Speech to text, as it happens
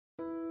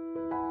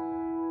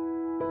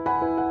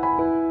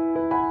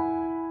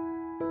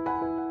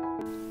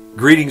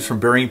Greetings from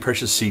Burying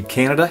Precious Seed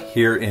Canada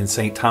here in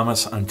St.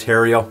 Thomas,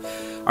 Ontario.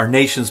 Our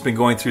nation's been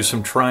going through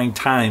some trying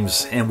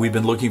times and we've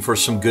been looking for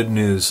some good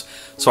news.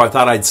 So I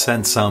thought I'd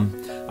send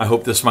some. I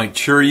hope this might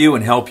cheer you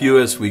and help you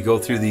as we go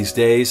through these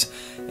days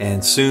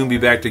and soon be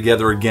back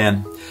together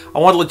again. I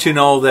want to let you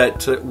know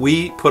that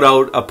we put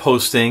out a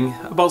posting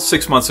about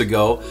 6 months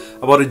ago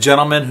about a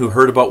gentleman who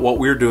heard about what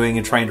we were doing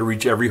and trying to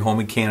reach every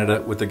home in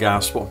Canada with the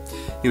gospel.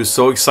 He was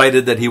so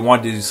excited that he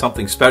wanted to do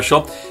something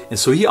special, and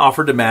so he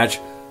offered to match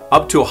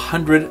up to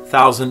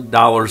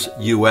 $100,000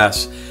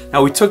 US.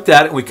 Now we took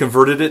that and we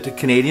converted it to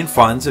Canadian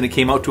funds and it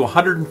came out to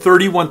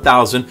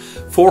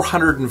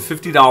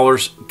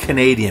 $131,450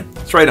 Canadian.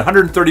 That's right,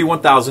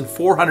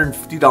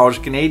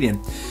 $131,450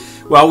 Canadian.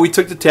 Well, we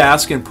took the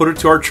task and put it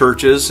to our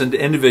churches and to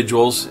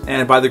individuals,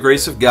 and by the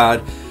grace of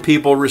God,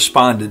 people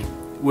responded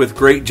with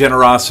great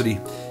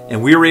generosity.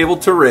 And we were able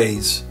to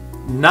raise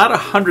not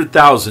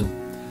 $100,000,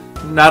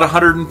 not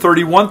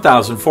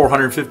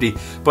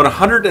 $131,450, but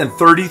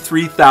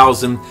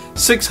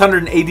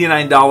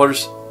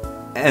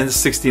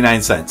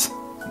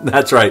 $133,689.69.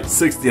 That's right,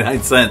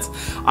 69 cents.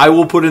 I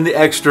will put in the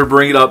extra,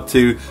 bring it up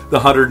to the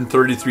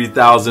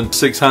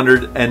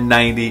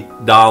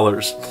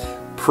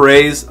 $133,690.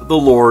 Praise the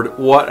Lord.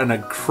 What an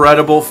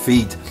incredible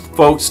feat.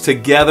 Folks,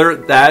 together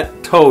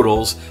that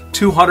totals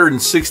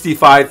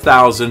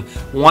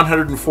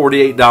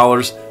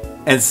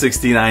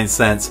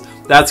 $265,148.69.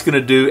 That's going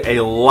to do a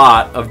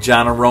lot of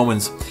John of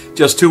Romans.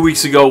 Just 2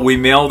 weeks ago, we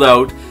mailed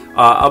out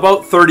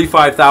about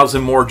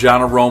 35,000 more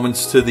John of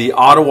Romans to the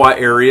Ottawa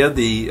area,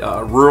 the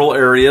rural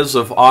areas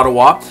of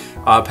Ottawa.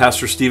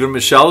 Pastor Stephen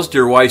Michelle's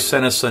dear wife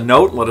sent us a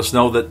note and let us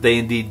know that they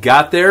indeed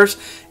got theirs,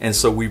 and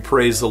so we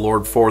praise the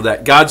Lord for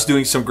that. God's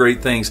doing some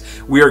great things.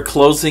 We are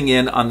closing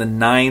in on the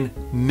 9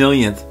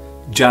 millionth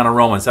John of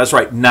Romans. That's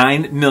right,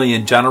 9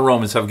 million John of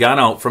Romans have gone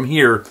out from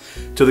here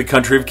to the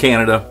country of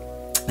Canada.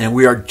 And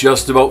we are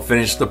just about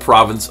finished the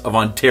province of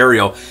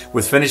Ontario.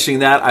 With finishing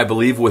that, I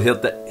believe we'll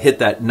hit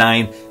that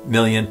 9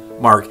 million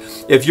mark.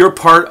 If you're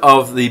part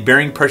of the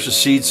Burying Precious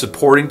Seed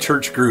supporting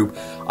church group,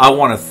 I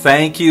want to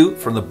thank you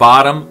from the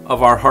bottom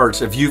of our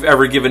hearts. If you've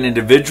ever given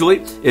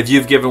individually, if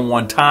you've given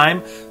one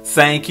time,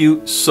 thank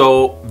you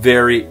so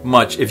very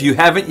much. If you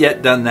haven't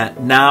yet done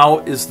that, now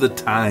is the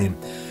time.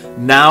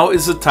 Now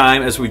is the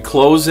time as we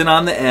close in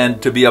on the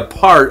end to be a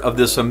part of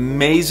this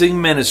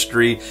amazing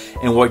ministry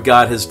and what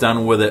God has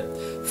done with it.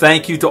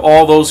 Thank you to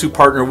all those who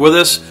partner with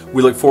us.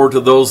 We look forward to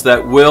those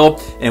that will,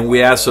 and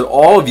we ask that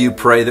all of you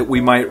pray that we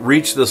might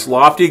reach this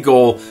lofty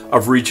goal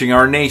of reaching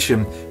our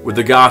nation with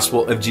the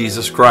gospel of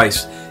Jesus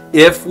Christ.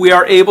 If we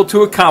are able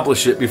to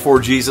accomplish it before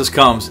Jesus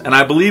comes, and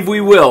I believe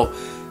we will,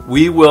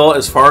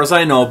 as far as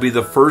I know, be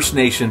the first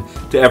nation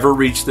to ever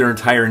reach their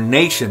entire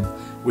nation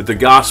with the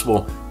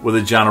gospel with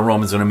a John of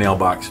Romans in a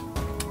mailbox.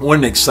 What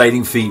an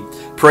exciting feat.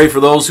 Pray for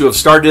those who have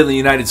started in the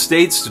United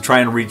States to try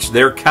and reach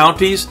their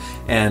counties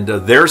and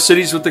their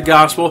cities with the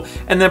gospel.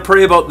 And then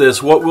pray about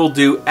this, what we'll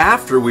do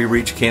after we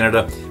reach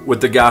Canada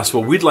with the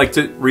gospel. We'd like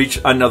to reach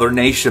another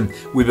nation.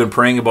 We've been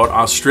praying about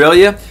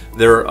Australia.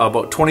 There are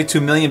about 22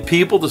 million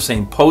people, the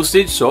same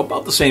postage, so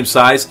about the same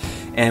size.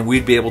 And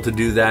we'd be able to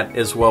do that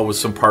as well with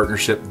some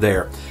partnership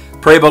there.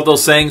 Pray about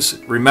those things.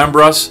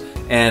 Remember us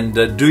and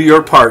do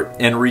your part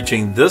in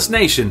reaching this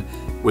nation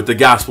with the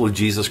gospel of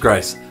Jesus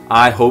Christ.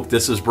 I hope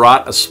this has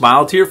brought a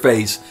smile to your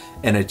face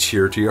and a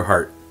cheer to your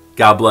heart.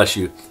 God bless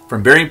you.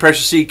 From Burying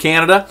Precious Seed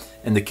Canada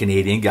and the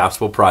Canadian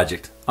Gospel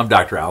Project, I'm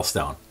Dr. Al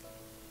Stone.